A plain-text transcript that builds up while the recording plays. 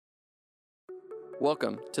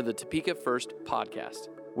Welcome to the Topeka First podcast.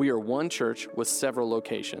 We are one church with several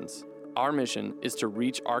locations. Our mission is to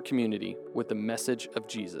reach our community with the message of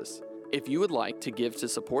Jesus. If you would like to give to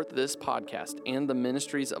support this podcast and the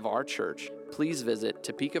ministries of our church, please visit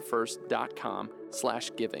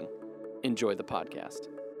topekafirst.com/giving. Enjoy the podcast.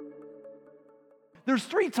 There's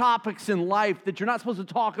three topics in life that you're not supposed to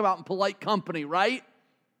talk about in polite company, right?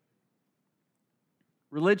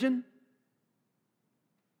 Religion,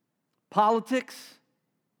 politics,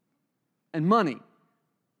 and money.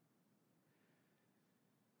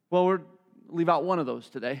 Well, we'll leave out one of those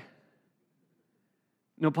today.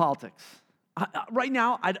 No politics. Right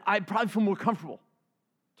now, I'd probably feel more comfortable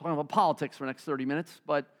talking about politics for the next 30 minutes,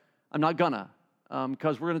 but I'm not gonna,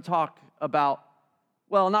 because we're gonna talk about,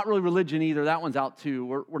 well, not really religion either. That one's out too.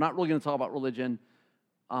 We're not really gonna talk about religion,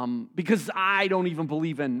 because I don't even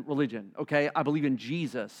believe in religion, okay? I believe in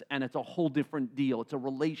Jesus, and it's a whole different deal. It's a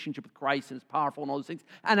relationship with Christ, and it's powerful and all those things.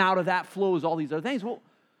 And out of that flows all these other things. Well,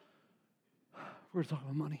 we're talking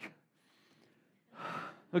about money.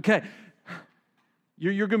 Okay,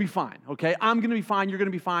 you're going to be fine, okay? I'm going to be fine. You're going to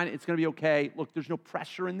be fine. It's going to be okay. Look, there's no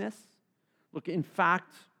pressure in this. Look, in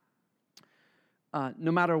fact,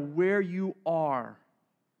 no matter where you are,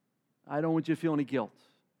 I don't want you to feel any guilt.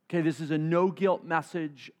 Okay, this is a no-guilt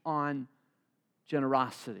message on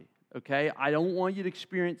generosity, okay? I don't want you to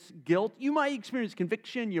experience guilt. You might experience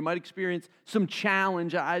conviction. You might experience some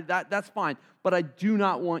challenge. That's fine. But I do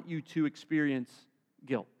not want you to experience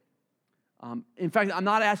guilt. In fact, I'm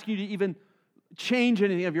not asking you to even change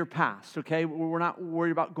anything of your past, okay? We're not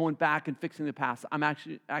worried about going back and fixing the past. I'm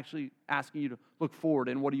actually asking you to look forward,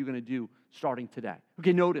 and what are you going to do starting today?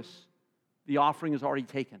 Okay, notice the offering is already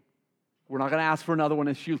taken. We're not going to ask for another one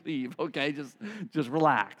as you leave, okay? Just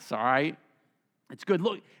relax, all right? It's good.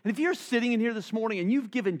 Look, and if you're sitting in here this morning and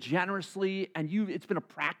you've given generously and it's been a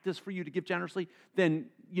practice for you to give generously, then,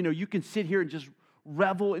 you can sit here and just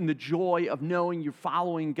revel in the joy of knowing you're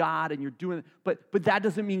following God and you're doing it. But that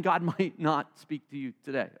doesn't mean God might not speak to you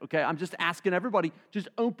today, okay? I'm just asking everybody, just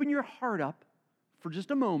open your heart up for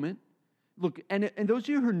just a moment. Look, and those of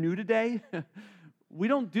you who are new today, we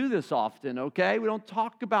don't do this often, okay? We don't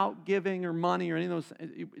talk about giving or money or any of those.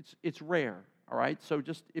 It's rare, all right? So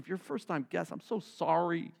just, if you're a first-time guest, I'm so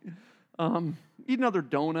sorry. Eat another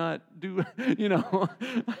donut.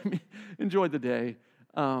 Enjoy the day.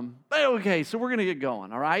 But okay, so we're going to get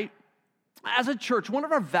going, all right? As a church, one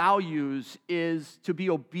of our values is to be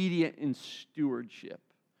obedient in stewardship.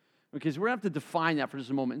 Okay, so we're going to have to define that for just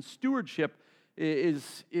a moment. And stewardship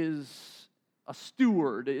is a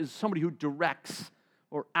steward, is somebody who directs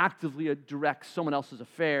or actively directs someone else's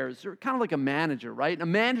affairs. They're kind of like a manager, right? And a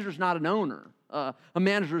manager's not an owner. A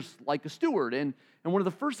manager's like a steward. And one of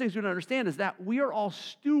the first things we don't understand is that we are all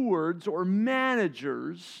stewards or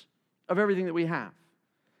managers of everything that we have.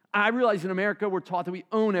 I realize in America we're taught that we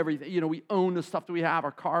own everything. We own the stuff that we have,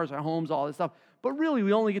 our cars, our homes, all this stuff. But really,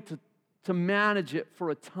 we only get to manage it for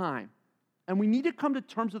a time. And we need to come to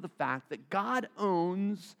terms with the fact that God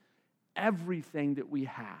owns everything that we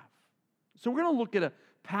have. So we're going to look at a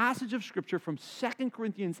passage of Scripture from 2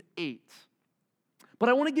 Corinthians 8. But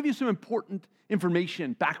I want to give you some important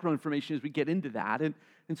information, background information as we get into that. And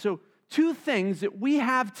so two things that we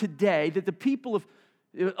have today that the people of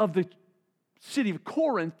the city of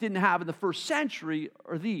Corinth didn't have in the first century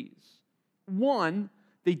are these. One,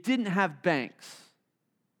 they didn't have banks.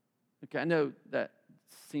 Okay, I know that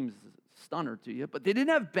seems a stunner to you, but they didn't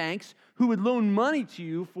have banks who would loan money to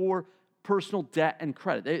you for personal debt and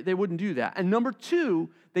credit. They wouldn't do that. And number two,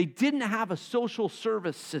 they didn't have a social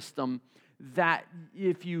service system that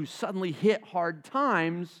if you suddenly hit hard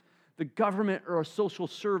times, the government or a social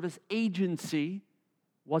service agency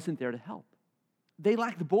wasn't there to help. They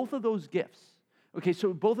lacked both of those gifts. Okay,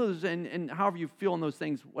 so both of those, and however you feel on those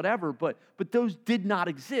things, whatever, but those did not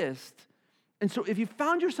exist. And so if you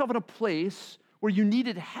found yourself in a place where you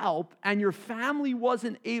needed help and your family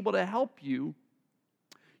wasn't able to help you,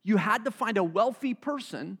 you had to find a wealthy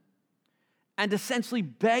person and essentially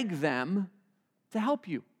beg them to help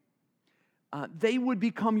you. They would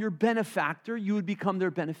become your benefactor. You would become their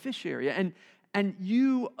beneficiary. And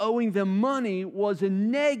you owing them money was a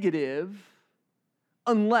negative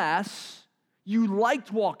unless you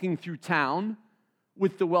liked walking through town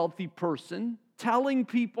with the wealthy person, telling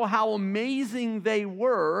people how amazing they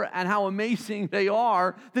were and how amazing they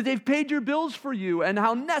are, that they've paid your bills for you and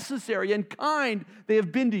how necessary and kind they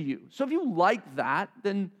have been to you. So if you like that,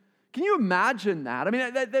 then can you imagine that? I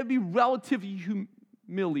mean, that'd be relatively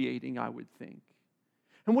humiliating, I would think.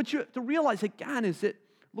 And what you have to realize again is that,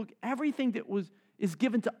 look, everything that is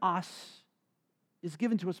given to us is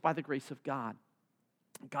given to us by the grace of God.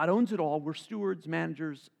 God owns it all. We're stewards,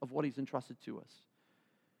 managers of what he's entrusted to us.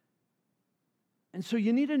 And so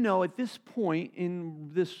you need to know at this point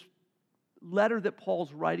in this letter that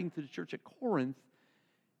Paul's writing to the church at Corinth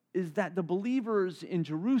is that the believers in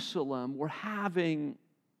Jerusalem were having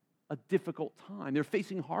a difficult time. They're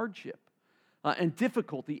facing hardship and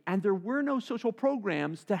difficulty, and there were no social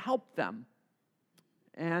programs to help them.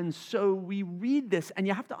 And so we read this, and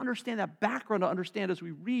you have to understand that background to understand as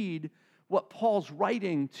we read what Paul's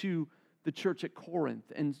writing to the church at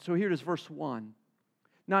Corinth. And so here it is, verse 1.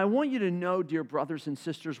 Now I want you to know, dear brothers and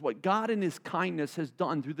sisters, what God in his kindness has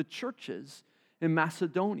done through the churches in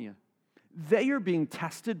Macedonia. They are being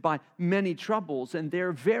tested by many troubles, and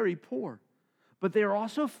they're very poor. But they are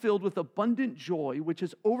also filled with abundant joy, which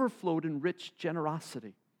has overflowed in rich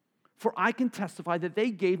generosity. For I can testify that they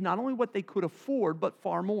gave not only what they could afford, but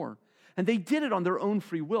far more. And they did it on their own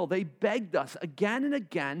free will. They begged us again and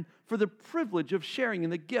again for the privilege of sharing in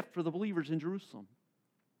the gift for the believers in Jerusalem.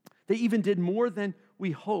 They even did more than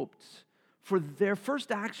we hoped, for their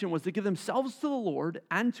first action was to give themselves to the Lord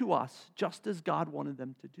and to us, just as God wanted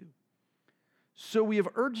them to do. So we have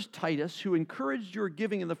urged Titus, who encouraged your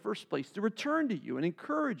giving in the first place, to return to you and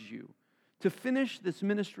encourage you to finish this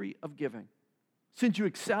ministry of giving. Since you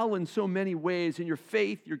excel in so many ways in your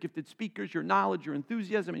faith, your gifted speakers, your knowledge, your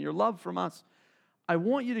enthusiasm, and your love from us, I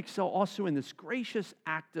want you to excel also in this gracious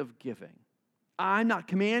act of giving. I'm not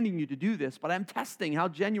commanding you to do this, but I'm testing how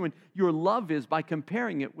genuine your love is by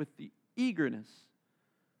comparing it with the eagerness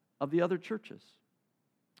of the other churches.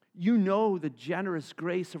 You know the generous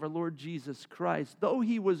grace of our Lord Jesus Christ. Though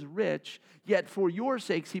he was rich, yet for your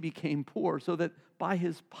sakes he became poor, so that by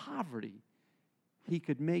his poverty he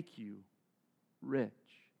could make you rich.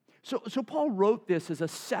 So Paul wrote this as a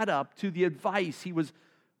setup to the advice he was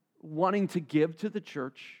wanting to give to the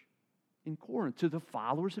church in Corinth, to the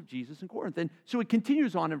followers of Jesus in Corinth. And so it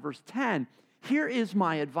continues on in verse 10. Here is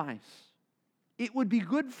my advice. It would be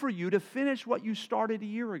good for you to finish what you started a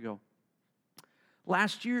year ago.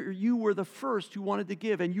 Last year, you were the first who wanted to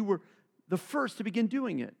give, and you were the first to begin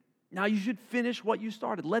doing it. Now you should finish what you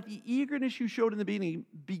started. Let the eagerness you showed in the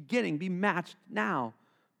beginning be matched now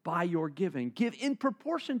by your giving. Give in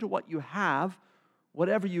proportion to what you have.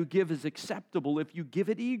 Whatever you give is acceptable if you give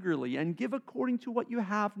it eagerly, and give according to what you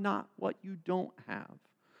have, not what you don't have.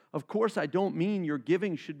 Of course, I don't mean your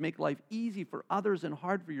giving should make life easy for others and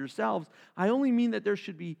hard for yourselves. I only mean that there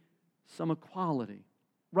should be some equality.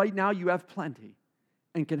 Right now you have plenty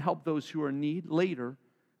and can help those who are in need. Later,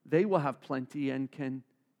 they will have plenty and can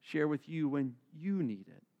share with you when you need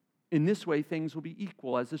it. In this way, things will be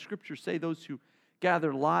equal. As the scriptures say, those who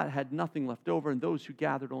gathered a lot had nothing left over, and those who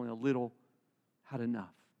gathered only a little had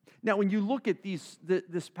enough. Now, when you look at this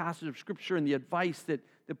passage of scripture and the advice that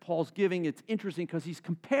Paul's giving, it's interesting because he's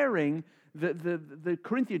comparing the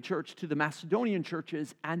Corinthian church to the Macedonian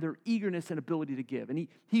churches and their eagerness and ability to give. And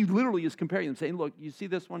he literally is comparing them, saying, look, you see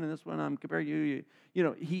this one and this one, I'm comparing you. You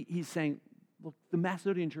know, he's saying, look, the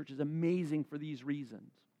Macedonian church is amazing for these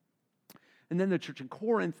reasons. And then the church in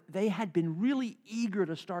Corinth, they had been really eager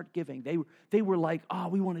to start giving. They were like, oh,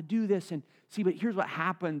 we want to do this. And see, but here's what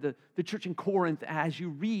happened. The church in Corinth, as you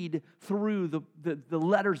read through the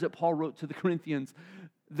letters that Paul wrote to the Corinthians,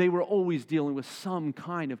 they were always dealing with some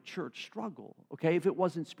kind of church struggle, okay? If it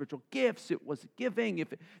wasn't spiritual gifts, it was giving.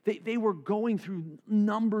 They were going through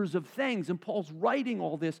numbers of things, and Paul's writing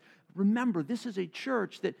all this. Remember, this is a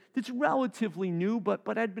church that's relatively new, but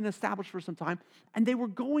had been established for some time, and they were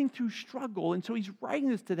going through struggle, and so he's writing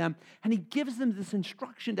this to them, and he gives them this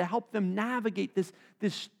instruction to help them navigate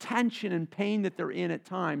this tension and pain that they're in at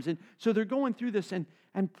times. And so they're going through this, and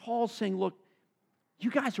Paul's saying, look,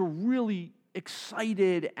 you guys are really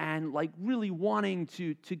excited and like really wanting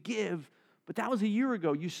to give, but that was a year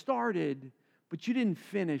ago. You started, but you didn't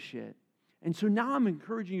finish it. And so now I'm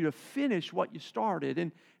encouraging you to finish what you started.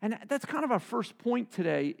 And that's kind of our first point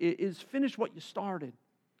today, is finish what you started.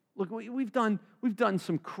 Look, we've done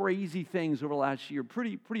some crazy things over the last year,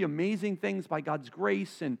 pretty amazing things by God's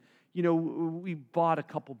grace. And, you know, we bought a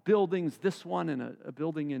couple buildings, this one and a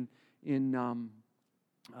building in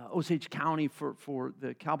Osage County for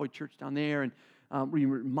the Cowboy Church down there, and we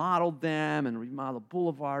remodeled them and remodeled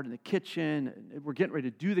Boulevard and the kitchen. And we're getting ready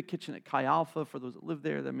to do the kitchen at Chi Alpha. For those that live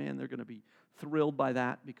there, they're going to be thrilled by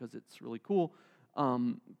that because it's really cool.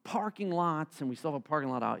 Parking lots, and we still have a parking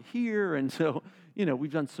lot out here, and so, you know,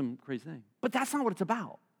 we've done some crazy things. But that's not what it's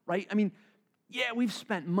about, right? I mean, yeah, we've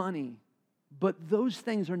spent money, but those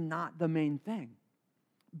things are not the main thing.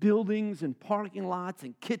 Buildings and parking lots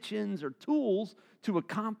and kitchens are tools to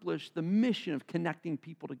accomplish the mission of connecting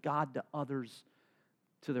people to God, to others,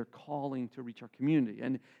 to their calling to reach our community.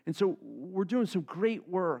 And so we're doing some great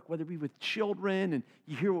work, whether it be with children, and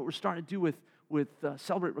you hear what we're starting to do with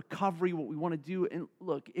Celebrate Recovery, what we want to do. And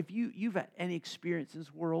look, if you've had any experience in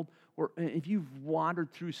this world, or if you've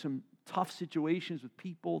wandered through some tough situations with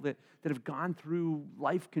people that have gone through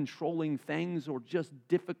life-controlling things or just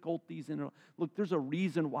difficulties, look, there's a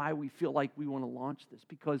reason why we feel like we want to launch this,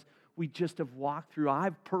 because we just have walked through,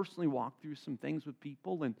 I've personally walked through some things with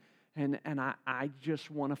people, and I just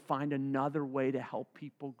want to find another way to help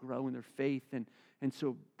people grow in their faith. And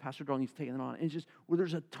so Pastor Darlene's taking it on. And it's just, well,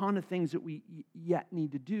 there's a ton of things that we yet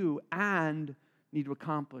need to do and need to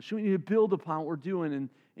accomplish. So we need to build upon what we're doing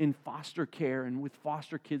in foster care and with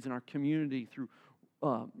foster kids in our community through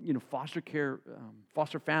foster care,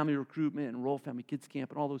 foster family recruitment, and Royal Family Kids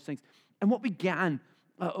Camp and all those things. And what began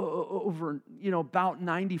over about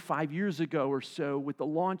 95 years ago or so with the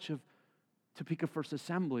launch of Topeka First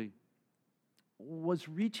Assembly was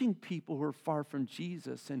reaching people who are far from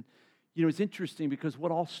Jesus. And it's interesting because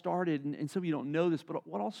what all started, and some of you don't know this, but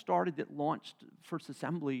what all started that launched First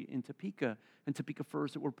Assembly in Topeka and Topeka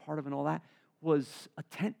First that we're part of and all that was a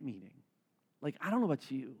tent meeting. Like, I don't know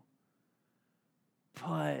about you,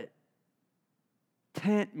 but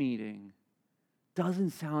tent meeting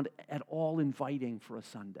doesn't sound at all inviting for a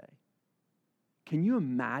Sunday. Can you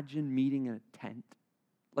imagine meeting in a tent,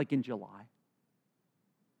 like in July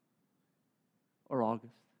or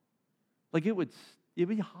August? Like, it'd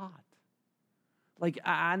be hot. Like,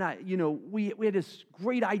 we had this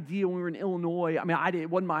great idea when we were in Illinois. I mean, it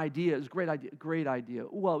wasn't my idea. It was a great idea.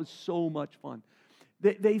 Well, it was so much fun.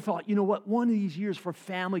 They thought, you know what, one of these years for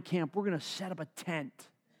family camp, we're going to set up a tent.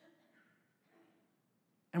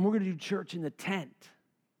 And we're going to do church in the tent.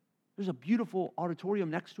 There's a beautiful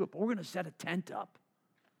auditorium next to it, but we're going to set a tent up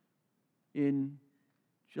in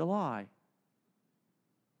July.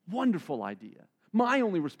 Wonderful idea. My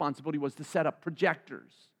only responsibility was to set up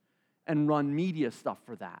projectors and run media stuff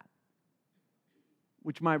for that,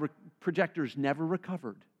 which my projectors never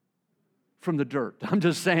recovered from the dirt. I'm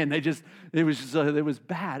just saying, it was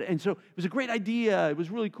bad. And so it was a great idea. It was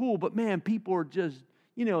really cool, but man, people are just,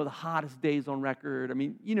 the hottest days on record. I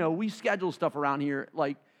mean, we schedule stuff around here,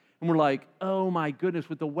 and we're like, oh my goodness,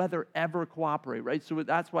 would the weather ever cooperate, right? So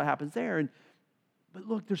that's what happens there. But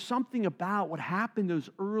look, there's something about what happened those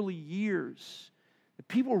early years.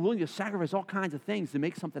 People were willing to sacrifice all kinds of things to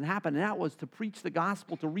make something happen, and that was to preach the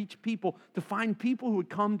gospel, to reach people, to find people who would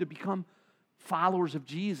come to become followers of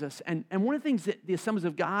Jesus. And one of the things that the Assemblies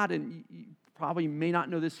of God, and you probably may not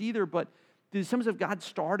know this either, but the Assemblies of God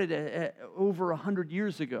started over 100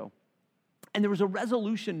 years ago. And there was a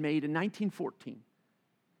resolution made in 1914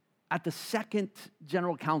 at the second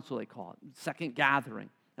General Council, they call it, second gathering.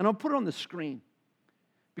 And I'll put it on the screen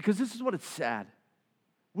because this is what it said.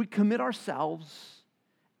 We commit ourselves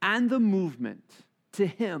and the movement to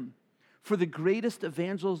Him for the greatest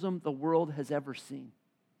evangelism the world has ever seen.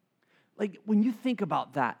 Like, when you think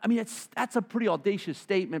about that, I mean, that's a pretty audacious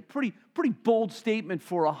statement, pretty bold statement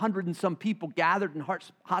for 100 and some people gathered in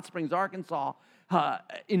Hot Springs, Arkansas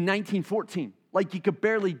in 1914. Like, you could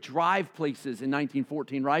barely drive places in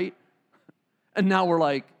 1914, right? And now we're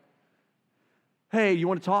like, hey, you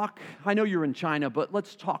want to talk? I know you're in China, but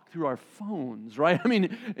let's talk through our phones, right? I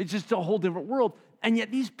mean, it's just a whole different world. And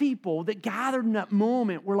yet these people that gathered in that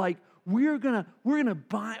moment were like, we're gonna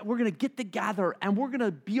get together and we're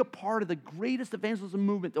gonna be a part of the greatest evangelism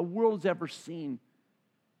movement the world has ever seen.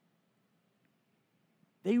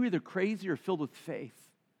 They were either crazy or filled with faith.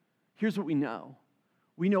 Here's what we know.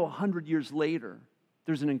 We know 100 years later,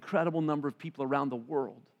 there's an incredible number of people around the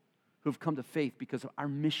world who have come to faith because of our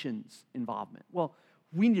missions involvement. Well,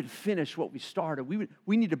 we need to finish what we started.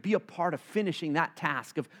 We need to be a part of finishing that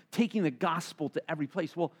task of taking the gospel to every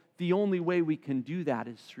place. Well, the only way we can do that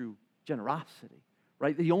is through generosity,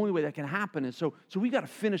 right? The only way that can happen is so we've got to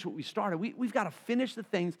finish what we started. We've got to finish the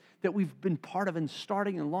things that we've been part of in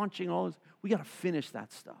starting and launching all this. We got to finish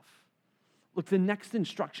that stuff. Look, the next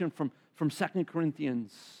instruction from 2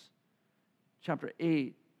 Corinthians chapter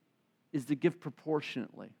 8 is to give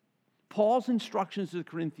proportionately. Paul's instructions to the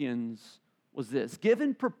Corinthians was this: give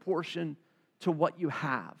in proportion to what you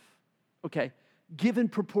have. Okay? Give in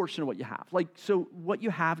proportion to what you have. Like, so what you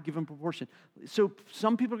have, give in proportion. So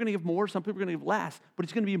some people are going to give more, some people are going to give less, but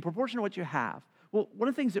it's going to be in proportion to what you have. Well, one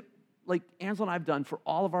of the things that, like, Ansel and I have done for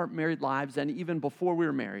all of our married lives, and even before we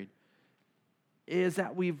were married, is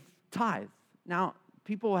that we've tithed. Now,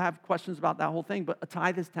 people have questions about that whole thing, but a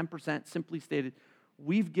tithe is 10%, simply stated.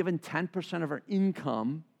 We've given 10% of our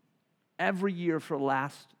income every year for the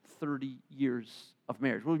last 30 years of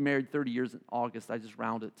marriage. We'll be married 30 years in August. I just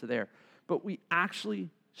rounded it to there. But we actually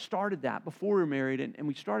started that before we were married, and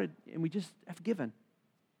we just have given.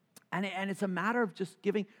 And it's a matter of just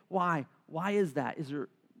giving. Why? Why is that?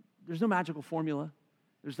 There's no magical formula.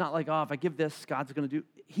 There's not like, oh, if I give this, God's going to do.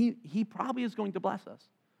 He probably is going to bless us.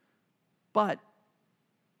 But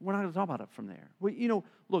we're not going to talk about it from there.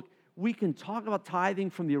 Look, we can talk about tithing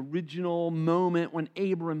from the original moment when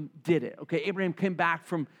Abram did it. Okay, Abraham came back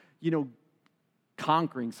from,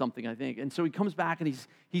 conquering something, I think. And so he comes back and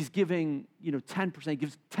he's giving, 10%. He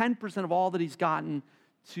gives 10% of all that he's gotten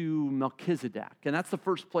to Melchizedek. And that's the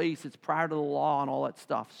first place. It's prior to the law and all that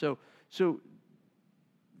stuff. So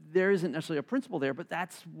there isn't necessarily a principle there, but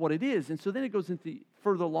that's what it is. And so then it goes into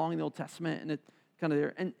further along in the Old Testament, and it's kind of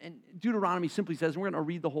there. And Deuteronomy simply says, and we're going to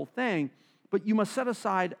read the whole thing, but you must set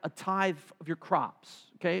aside a tithe of your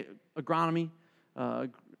crops, okay? Agronomy,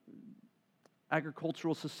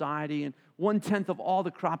 agricultural society, and 1/10 of all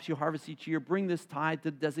the crops you harvest each year. Bring this tithe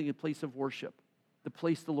to the designated place of worship, the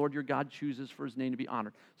place the Lord your God chooses for his name to be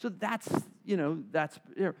honored. So that's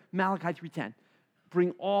Malachi 3:10.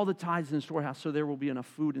 Bring all the tithes in the storehouse so there will be enough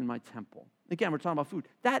food in my temple. Again, we're talking about food.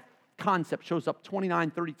 That concept shows up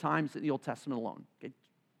 29, 30 times in the Old Testament alone. Okay?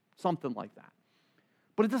 Something like that.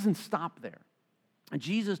 But it doesn't stop there. And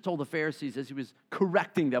Jesus told the Pharisees as he was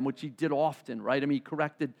correcting them, which he did often, right? I mean, he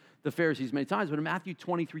corrected the Pharisees many times. But in Matthew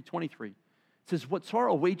 23:23, it says, what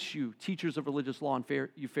sorrow awaits you, teachers of religious law and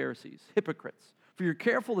you Pharisees, hypocrites, for you're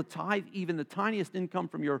careful to tithe even the tiniest income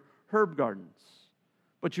from your herb gardens,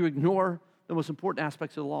 but you ignore the most important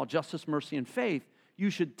aspects of the law, justice, mercy, and faith. You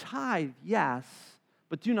should tithe, yes,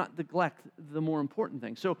 but do not neglect the more important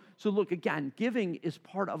things. So look, again, giving is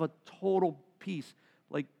part of a total piece,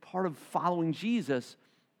 like part of following Jesus.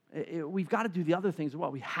 We've got to do the other things as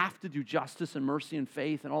well. We have to do justice and mercy and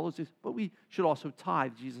faith and all those things, but we should also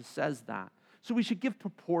tithe. Jesus says that. So we should give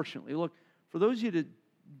proportionately. Look, for those of you that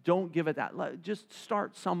don't give it that, just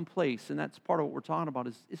start someplace, and that's part of what we're talking about,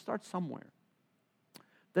 is start somewhere.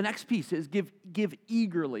 The next piece is give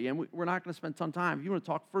eagerly, and we're not going to spend some time. If you want to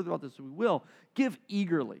talk further about this, we will. Give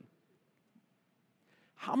eagerly.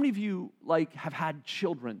 How many of you have had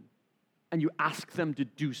children and you ask them to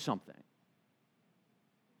do something?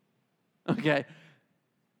 Okay.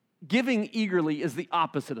 Giving eagerly is the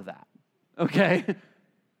opposite of that. Okay.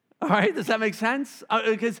 All right. Does that make sense?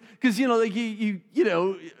 Because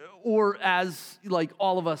or as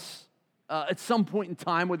all of us. At some point in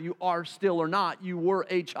time, whether you are still or not, you were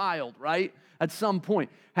a child, right? At some point.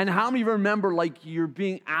 And how many of you remember, you're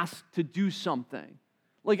being asked to do something?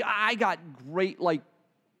 I got great,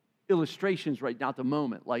 illustrations right now at the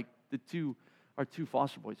moment. Our two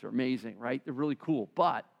foster boys are amazing, right? They're really cool.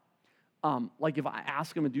 But, if I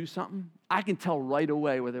ask them to do something, I can tell right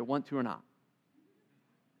away whether they want to or not.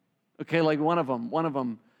 Okay, one of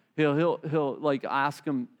them, he'll ask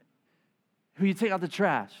them, will you take out the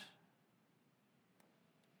trash?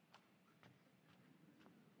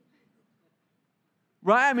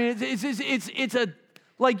 Right? I mean, it's a,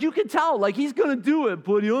 you can tell, he's going to do it,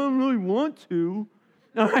 but he doesn't really want to.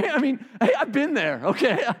 All right? I mean, hey, I've been there,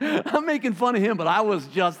 okay? I'm making fun of him, but I was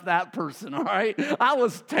just that person, all right? I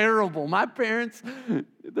was terrible. My parents,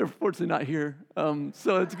 they're fortunately not here,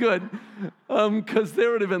 so it's good, because there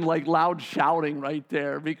would have been, loud shouting right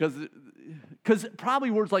there, because probably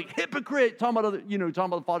words like hypocrite, talking about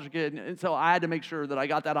the foster kid, and so I had to make sure that I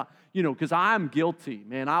got that out, because I'm guilty,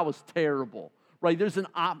 man. I was terrible. Right, there's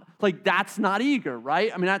that's not eager,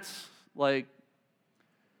 right? I mean, that's I'm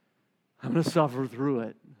going to suffer through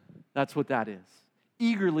it. That's what that is.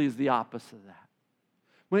 Eagerly is the opposite of that.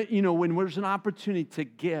 When there's an opportunity to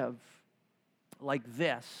give like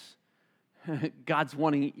this, God's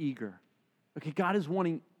wanting eager. Okay, God is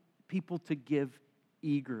wanting people to give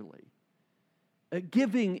eagerly.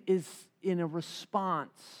 Giving is in a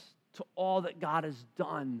response to all that God has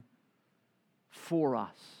done for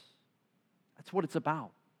us. That's what it's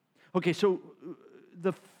about. Okay, so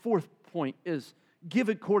the fourth point is give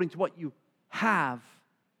according to what you have,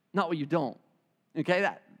 not what you don't. Okay,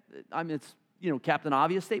 it's Captain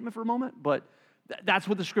Obvious statement for a moment, but that's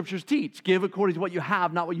what the scriptures teach. Give according to what you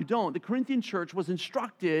have, not what you don't. The Corinthian church was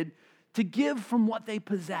instructed to give from what they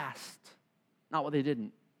possessed, not what they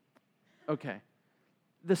didn't. Okay,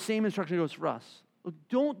 the same instruction goes for us. Look,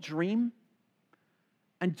 don't dream,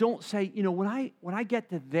 and don't say, when I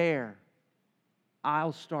get to there,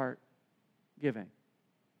 I'll start giving.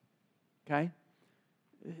 Okay?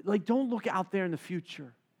 Don't look out there in the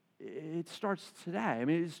future. It starts today. I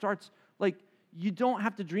mean, it starts, you don't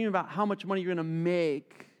have to dream about how much money you're going to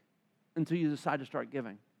make until you decide to start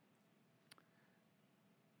giving.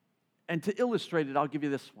 And to illustrate it, I'll give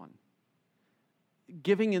you this one.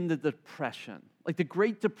 Giving in the Depression. The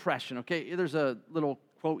Great Depression, okay? There's a little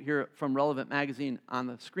quote here from Relevant Magazine on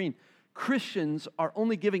the screen. Christians are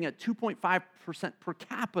only giving at 2.5% per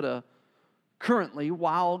capita currently,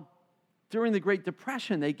 while during the Great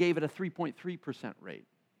Depression, they gave it a 3.3% rate.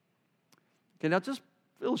 Okay, now just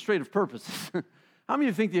for illustrative purposes, how many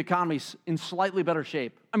of you think the economy's in slightly better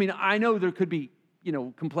shape? I mean, I know there could be,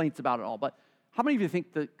 complaints about it all, but how many of you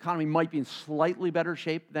think the economy might be in slightly better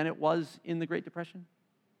shape than it was in the Great Depression?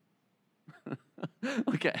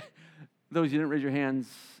 Okay. Those of you who didn't raise your hands,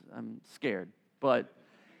 I'm scared. But,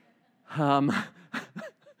 I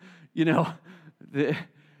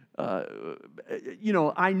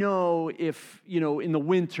know if, in the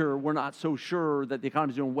winter, we're not so sure that the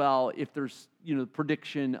economy's doing well if there's, the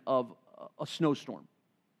prediction of a snowstorm.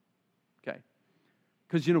 Okay.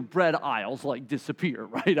 Because, bread aisles, disappear,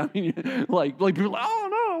 right? I mean, people are like,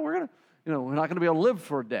 oh, no, we're going to, we're not going to be able to live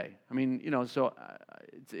for a day. I mean, so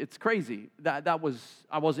it's crazy. I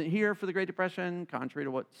wasn't here for the Great Depression, contrary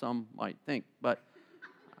to what some might think, but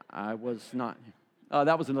I was not.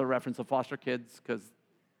 That was another reference of foster kids, because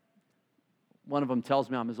one of them tells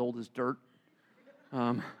me I'm as old as dirt.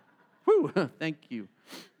 Thank you.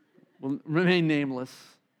 Will remain nameless.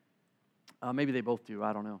 Maybe they both do,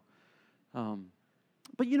 I don't know.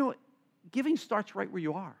 But giving starts right where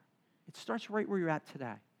you are. It starts right where you're at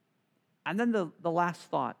today. And then the last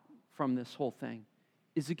thought from this whole thing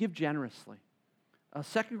is to give generously.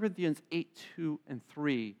 2 Corinthians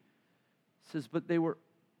 8:2-3 says, but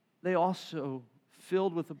they also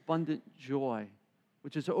filled with abundant joy,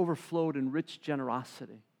 which has overflowed in rich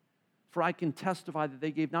generosity. For I can testify that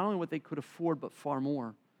they gave not only what they could afford, but far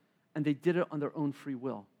more, and they did it on their own free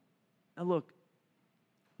will. Now look,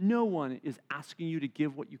 no one is asking you to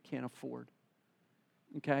give what you can't afford.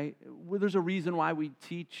 Okay? Well, there's a reason why we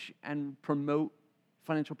teach and promote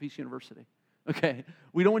Financial Peace University. Okay?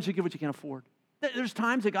 We don't want you to give what you can't afford. There's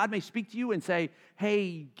times that God may speak to you and say,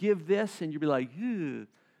 hey, give this, and you'll be like,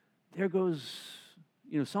 there goes,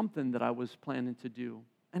 something that I was planning to do.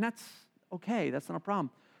 And that's okay. That's not a problem.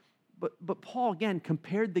 But Paul, again,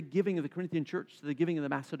 compared the giving of the Corinthian church to the giving of the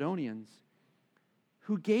Macedonians,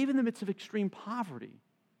 who gave in the midst of extreme poverty.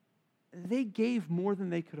 They gave more than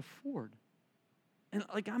they could afford. And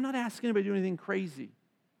I'm not asking anybody to do anything crazy.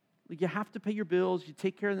 You have to pay your bills, you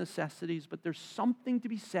take care of necessities, but there's something to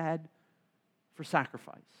be said for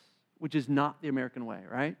sacrifice, which is not the American way,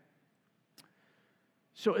 right?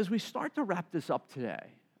 So as we start to wrap this up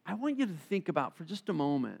today, I want you to think about for just a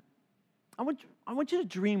moment. I want you to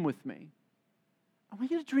dream with me. I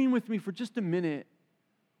want you to dream with me for just a minute.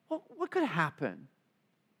 What could happen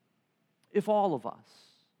if all of us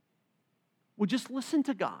would just listen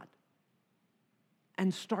to God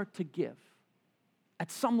and start to give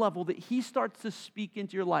at some level, that He starts to speak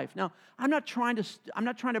into your life? Now, I'm not trying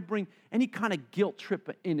to bring any kind of guilt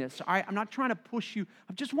trip in this. All right? I'm not trying to push you.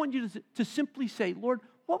 I just want you to simply say, Lord,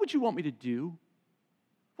 what would you want me to do?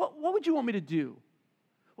 What would you want me to do?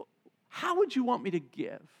 How would you want me to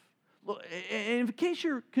give? Look, and in case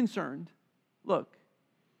you're concerned, look,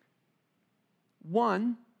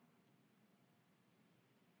 one,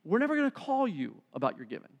 we're never going to call you about your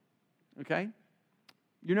giving, okay?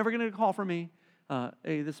 You're never going to call for me.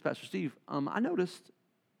 Hey, this is Pastor Steve. I noticed.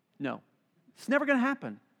 No, it's never going to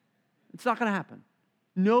happen. It's not going to happen.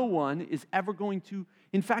 No one is ever going to.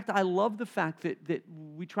 In fact, I love the fact that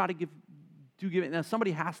we try to do giving. Now,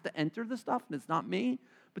 somebody has to enter the stuff, and it's not me,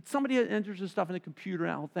 but somebody enters the stuff in the computer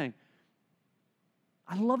and that whole thing.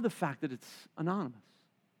 I love the fact that it's anonymous,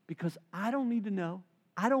 because I don't need to know.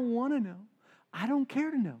 I don't want to know. I don't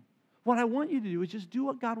care to know. What I want you to do is just do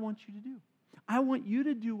what God wants you to do. I want you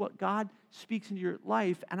to do what God speaks into your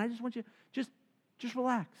life, and I just want you to just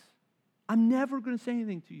relax. I'm never going to say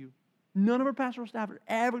anything to you. None of our pastoral staff are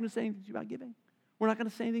ever going to say anything to you about giving. We're not going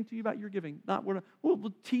to say anything to you about your giving.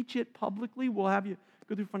 We'll teach it publicly. We'll have you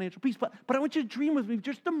go through Financial Peace. But I want you to dream with me for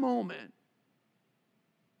just a moment.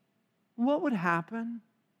 What would happen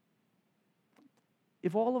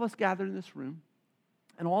if all of us gathered in this room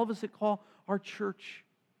and all of us that call our church,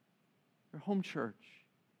 our home church,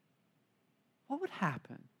 what would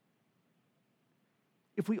happen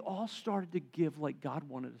if we all started to give like God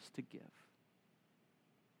wanted us to give?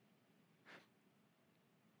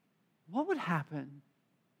 What would happen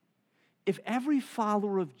if every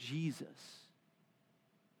follower of Jesus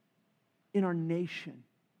in our nation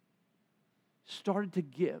started to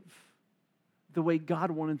give the way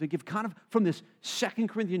God wanted to give, kind of from this 2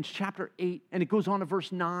 Corinthians chapter 8, and it goes on to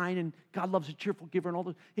verse 9, and God loves a cheerful giver and all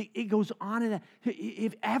those. It goes on in that.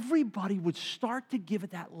 If everybody would start to give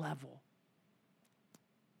at that level,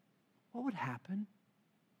 what would happen?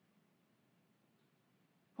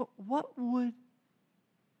 What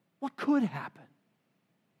could happen?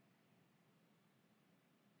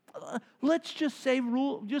 let's just say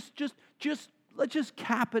let's just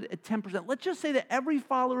cap it at 10%. Let's just say that every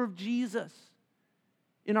follower of Jesus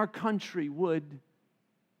in our country would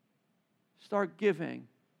start giving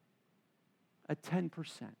at 10%.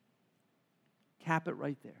 Cap it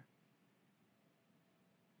right there.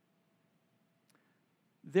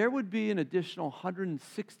 There would be an additional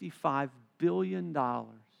 $165 billion for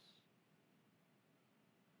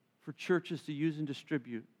churches to use and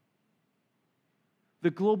distribute. The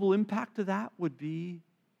global impact of that would be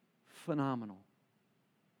phenomenal.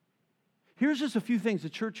 Here's just a few things the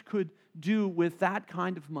church could do with that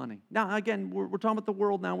kind of money. Now, again, we're talking about the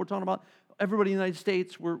world now. We're talking about everybody in the United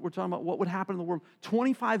States. We're talking about what would happen in the world.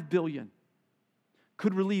 $25 billion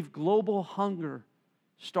could relieve global hunger,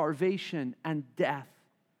 starvation, and death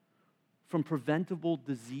from preventable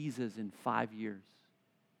diseases in 5 years.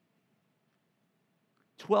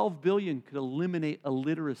 $12 billion could eliminate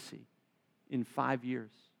illiteracy in 5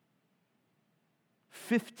 years.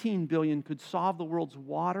 $15 billion could solve the world's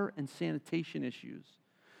water and sanitation issues,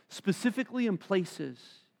 specifically in places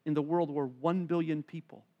in the world where 1 billion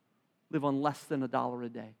people live on less than $1 a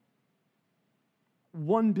day.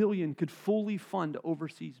 $1 billion could fully fund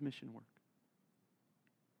overseas mission work.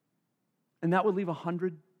 And that would leave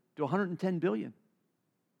 $100 to $110 billion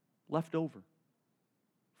left over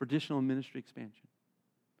for additional ministry expansion.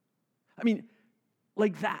 I mean,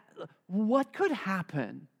 like that, what could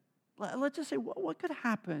happen? Let's just say, what could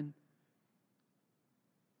happen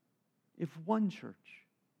if one church,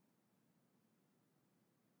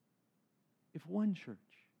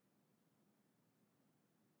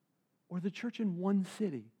 or the church in one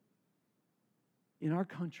city in our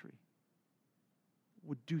country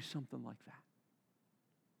would do something like that?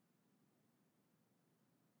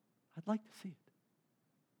 I'd like to see it.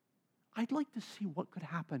 I'd like to see what could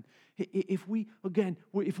happen if we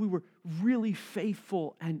were really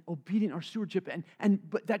faithful and obedient in our stewardship.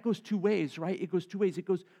 But that goes two ways, right? It goes two ways. It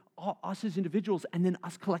goes us as individuals and then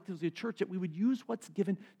us collectively as a church, that we would use what's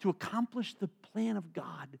given to accomplish the plan of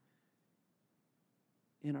God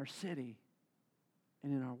in our city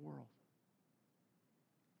and in our world.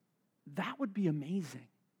 That would be amazing.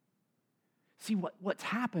 See, what's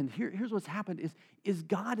happened, here's what's happened, is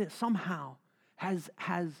God somehow has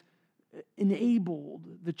enabled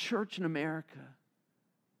the church in America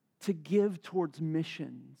to give towards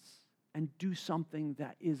missions and do something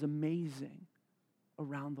that is amazing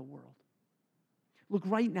around the world. Look,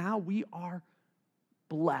 right now we are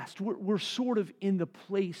blessed. We're sort of in the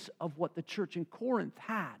place of what the church in Corinth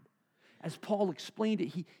had. As Paul explained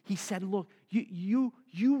it, he said, look, you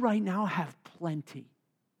right now have plenty.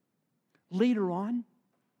 Later on,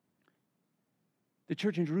 the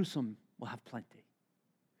church in Jerusalem will have plenty.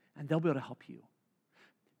 And they'll be able to help you.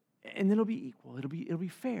 And then it'll be equal. It'll be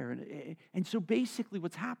fair. And so basically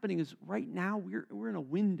what's happening is right now we're in a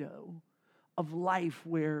window of life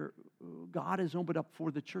where God has opened up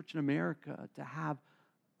for the church in America to have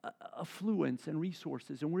affluence and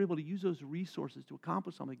resources. And we're able to use those resources to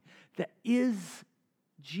accomplish something that is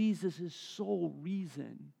Jesus' sole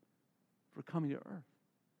reason for coming to earth.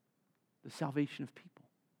 The salvation of people.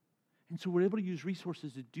 And so we're able to use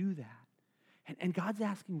resources to do that. And God's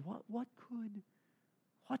asking, what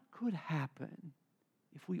could happen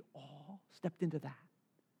if we all stepped into that?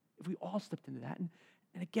 If we all stepped into that. And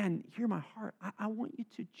again, hear my heart. I want you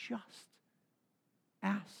to just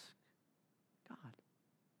ask God.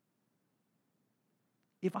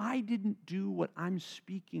 If I didn't do what I'm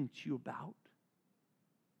speaking to you about,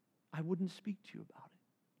 I wouldn't speak to you about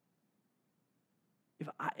it.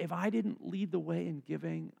 If I didn't lead the way in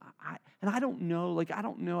giving, I don't know,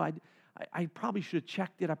 I probably should have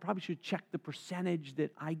checked it. I probably should have checked the percentage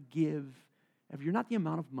that I give. If you're not the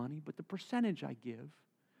amount of money, but the percentage I give.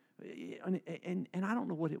 And I don't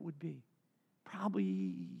know what it would be.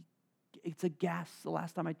 Probably, it's a guess. The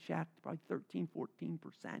last time I checked, probably 13, 14%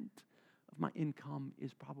 of my income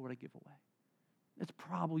is probably what I give away. It's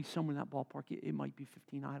probably somewhere in that ballpark. It might be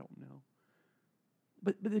 15, I don't know.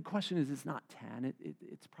 But the question is, it's not 10.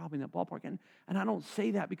 It's probably in that ballpark. And I don't say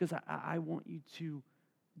that because I want you to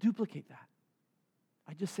duplicate that.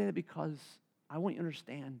 I just say that because I want you to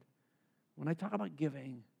understand, when I talk about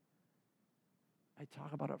giving, I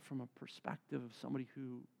talk about it from a perspective of somebody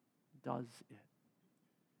who does it.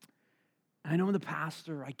 And I know I'm the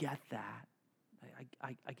pastor, I get that.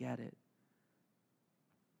 I get it.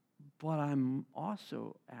 But I'm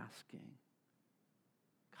also asking,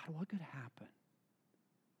 God, what could happen?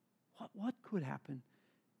 What could happen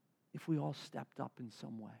if we all stepped up in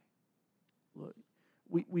some way? Look,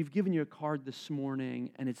 we've given you a card this morning,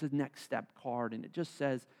 and it's a next step card, and it just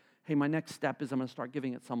says, hey, my next step is I'm going to start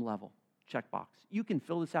giving at some level. checkbox. You can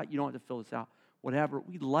fill this out. You don't have to fill this out. Whatever.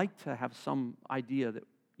 We'd like to have some idea that,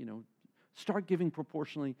 start giving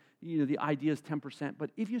proportionally. The idea is 10%.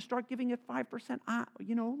 But if you start giving at 5%,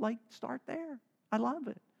 start there. I love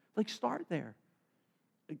it. Start there.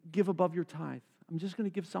 Give above your tithe. I'm just going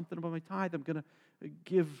to give something above my tithe. I'm going to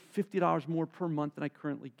give $50 more per month than I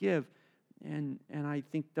currently give. And I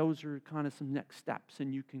think those are kind of some next steps,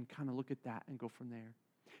 and you can kind of look at that and go from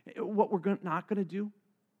there. What we're not going to do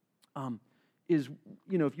is,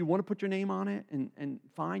 if you want to put your name on it, and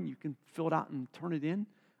fine, you can fill it out and turn it in.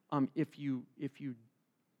 If you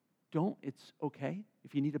don't, it's okay.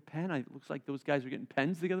 If you need a pen, it looks like those guys are getting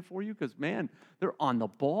pens together for you because, man, they're on the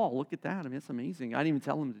ball. Look at that. I mean, it's amazing. I didn't even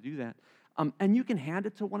tell them to do that. And you can hand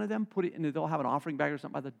it to one of them, put it in, they'll have an offering bag or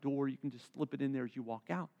something by the door. You can just slip it in there as you walk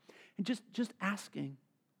out. And just asking.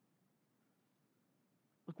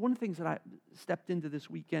 Look, one of the things that I stepped into this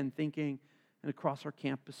weekend thinking, and across our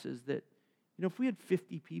campuses, that, if we had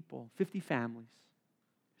 50 people, 50 families,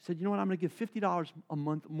 said, you know what, I'm going to give $50 a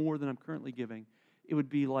month more than I'm currently giving, it would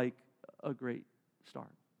be like a great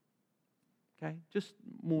start. Okay? Just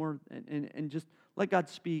more, and just let God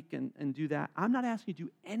speak and do that. I'm not asking you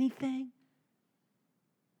to do anything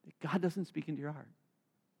that God doesn't speak into your heart.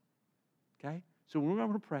 Okay? So when I'm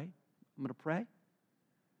going to pray, I'm going to pray,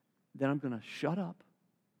 then I'm going to shut up,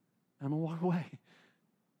 and I'm going to walk away.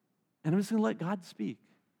 And I'm just going to let God speak,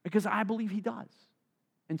 because I believe He does.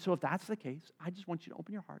 And so if that's the case, I just want you to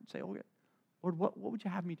open your heart and say, okay, Lord, what would you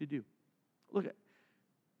have me to do? Look at,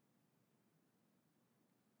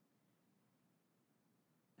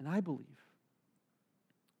 and I believe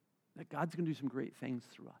that God's going to do some great things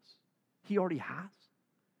through us. He already has.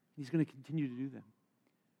 He's going to continue to do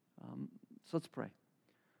them. So let's pray.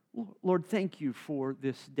 Lord, thank you for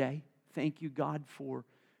this day. Thank you, God, for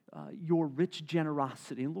your rich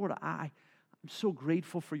generosity. And Lord, I'm so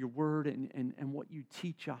grateful for your word and what you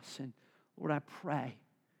teach us. And Lord, I pray,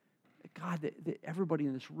 God, that everybody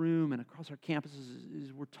in this room and across our campuses,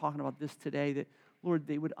 as we're talking about this today, that, Lord,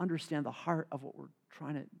 they would understand the heart of what we're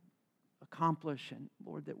trying to accomplish. And,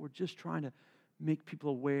 Lord, that we're just trying to make people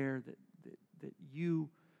aware that you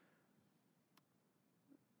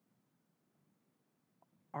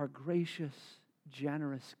are a gracious,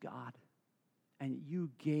 generous God. And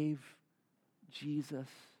you gave Jesus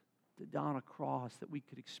to die on a cross that we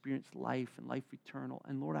could experience life and life eternal.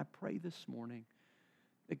 And Lord, I pray this morning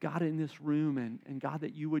that God in this room and God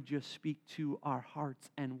that you would just speak to our hearts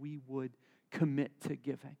and we would commit to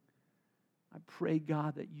giving. I pray,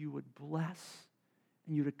 God, that you would bless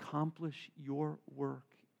and you'd accomplish your work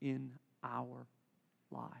in our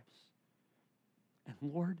lives. And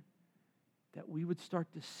Lord, that we would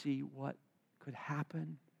start to see what could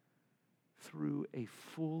happen through a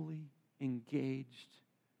fully engaged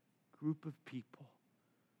group of people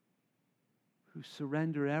who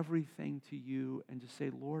surrender everything to you and just say,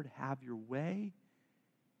 Lord, have your way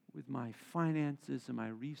with my finances and my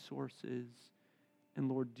resources. And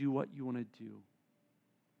Lord, do what you want to do.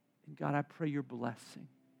 And God, I pray your blessing.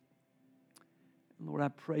 And Lord, I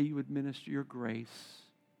pray you would minister your grace.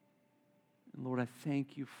 And Lord, I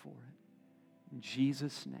thank you for it. In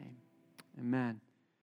Jesus' name, amen.